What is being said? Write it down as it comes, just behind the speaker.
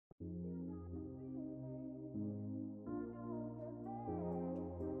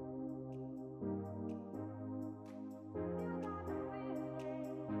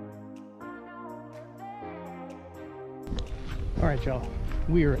All right, y'all,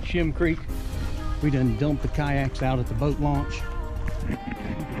 we are at Shem Creek. We done dumped the kayaks out at the boat launch. You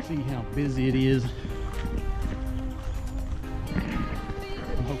can see how busy it is.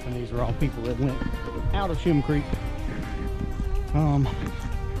 I'm hoping these are all people that went out of Shem Creek.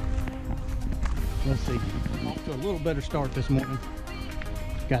 Let's see, off to a little better start this morning.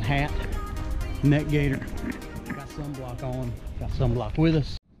 Got hat, neck gaiter, got sunblock on, got sunblock with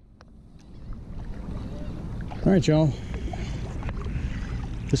us. All right, y'all.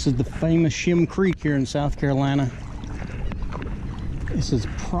 This is the famous Shem Creek here in South Carolina. This is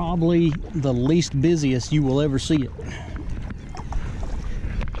probably the least busiest you will ever see it.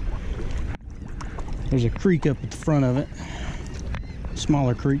 There's a creek up at the front of it,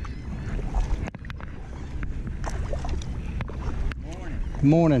 smaller creek. Morning.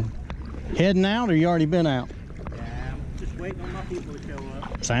 Morning. Heading out, or you already been out? Yeah, I'm just waiting on my people to show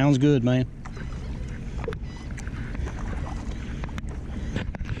up. Sounds good, man.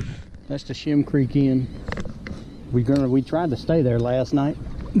 That's the Shem Creek Inn. We tried to stay there last night,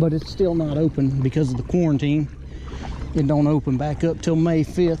 but it's still not open because of the quarantine. It don't open back up till May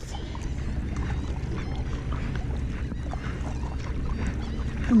 5th.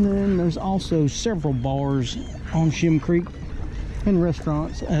 And then there's also several bars on Shem Creek and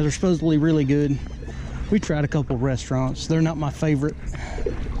restaurants that are supposedly really good. We tried a couple restaurants. They're not my favorite.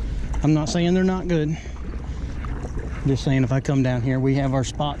 I'm not saying they're not good. Just saying, if I come down here, we have our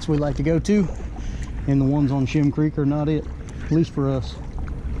spots we like to go to, and the ones on Shem Creek are not it, at least for us.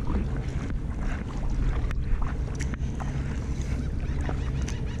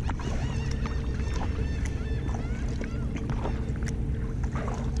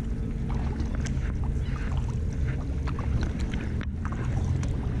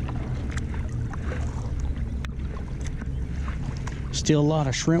 Still a lot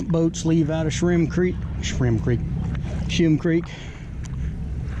of shrimp boats leave out of Shem Creek.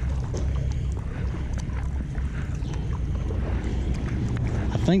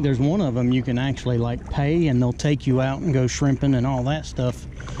 I think there's one of them you can actually like pay and they'll take you out and go shrimping and all that stuff.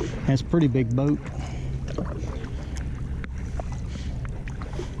 That's a pretty big boat.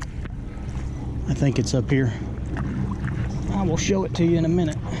 I think it's up here. I will show it to you in a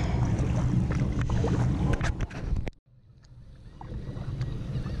minute.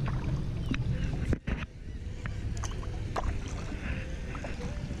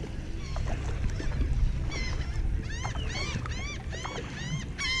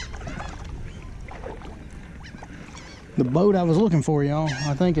 The boat I was looking for, y'all,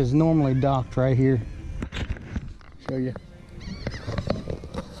 I think is normally docked right here. Show you.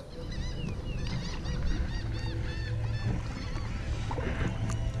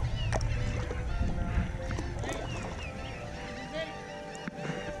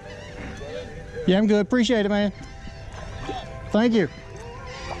 Yeah, I'm good. Appreciate it, man. Thank you.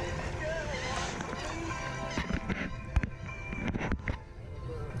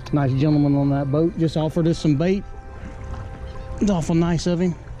 Nice gentleman on that boat just offered us some bait. It's awful nice of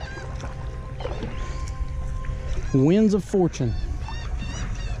him. Winds of Fortune.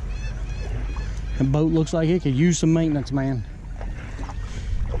 That boat looks like it could use some maintenance, man.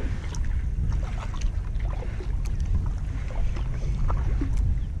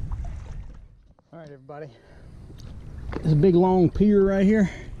 All right, everybody. This big long pier right here.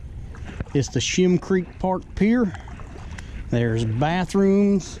 It's the Shem Creek Park Pier. There's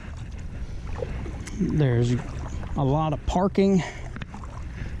bathrooms. There's a lot of parking.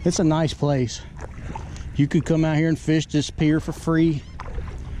 It's a nice place. You could come out here and fish this pier for free.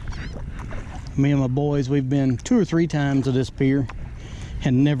 Me and my boys, we've been 2 or 3 times to this pier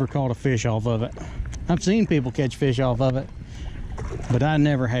and never caught a fish off of it. I've seen people catch fish off of it, but I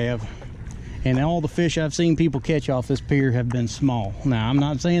never have. And all the fish I've seen people catch off this pier have been small. Now, I'm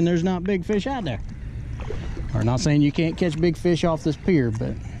not saying there's not big fish out there, or not saying you can't catch big fish off this pier,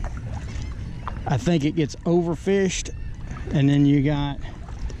 but I think it gets overfished. And then you got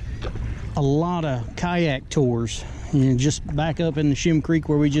a lot of kayak tours. You know, just back up in the Shem Creek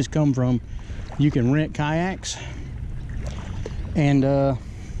where we just come from, you can rent kayaks, and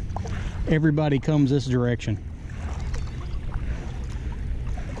everybody comes this direction.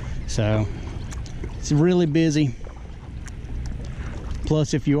 So it's really busy.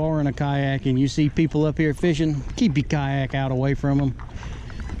 Plus, if you are in a kayak and you see people up here fishing, keep your kayak out away from them.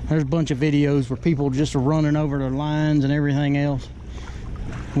 There's a bunch of videos where people just are running over their lines and everything else,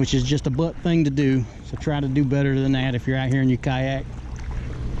 which is just a butt thing to do. So try to do better than that if you're out here in your kayak.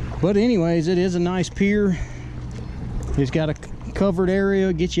 But anyways, it is a nice pier. It's got a covered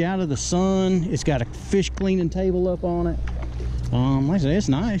area, gets you out of the sun. It's got a fish cleaning table up on it. Like I said, it's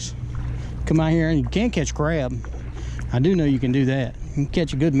nice. Come out here and you can't catch crab. I do know you can do that. You can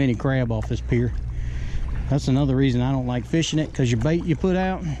catch a good many crab off this pier. That's another reason I don't like fishing it, because your bait you put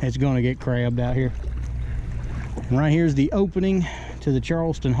out, it's going to get crabbed out here. And right here's the opening to the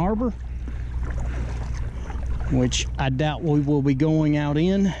Charleston Harbor, which I doubt we will be going out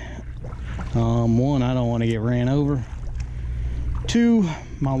in. One, I don't want to get ran over. Two,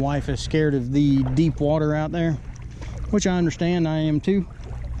 my wife is scared of the deep water out there, which I understand, I am too.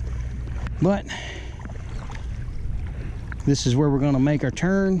 But this is where we're going to make our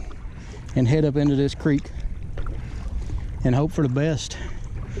turn and head up into this creek and hope for the best.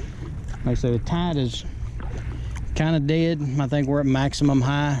 Like I said, the tide is kind of dead. I think we're at maximum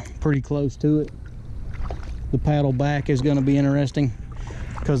high, pretty close to it. The paddle back is going to be interesting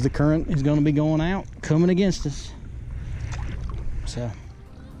because the current is going to be going out, coming against us. So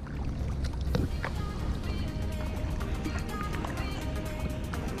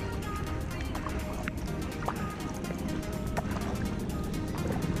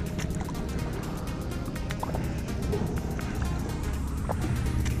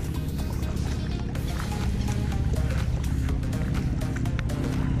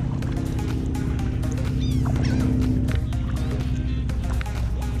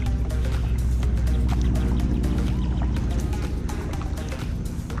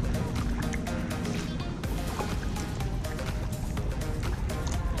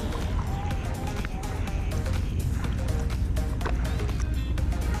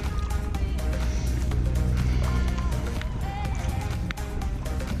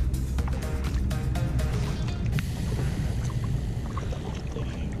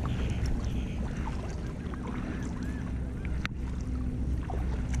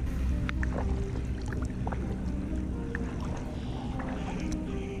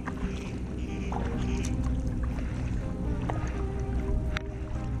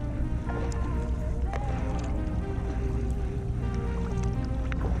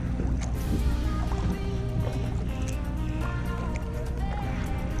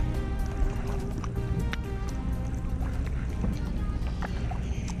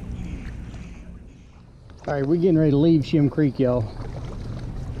all right, we're getting ready to leave Shem Creek, y'all.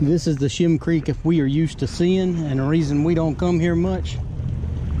 This is the Shem Creek if we are used to seeing, and the reason we don't come here much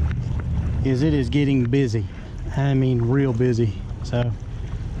is it is getting busy. I mean, real busy. So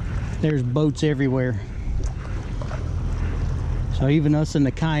there's boats everywhere. So even us in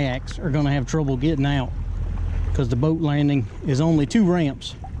the kayaks are gonna have trouble getting out because the boat landing is only 2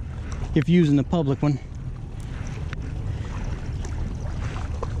 ramps if using the public one.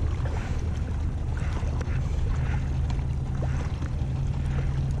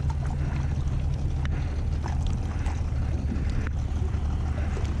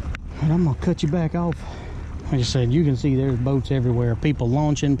 And I'm gonna cut you back off. Like I said, you can see there's boats everywhere. People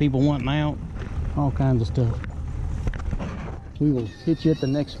launching, people wanting out, all kinds of stuff. We will hit you at the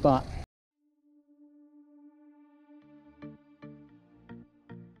next spot.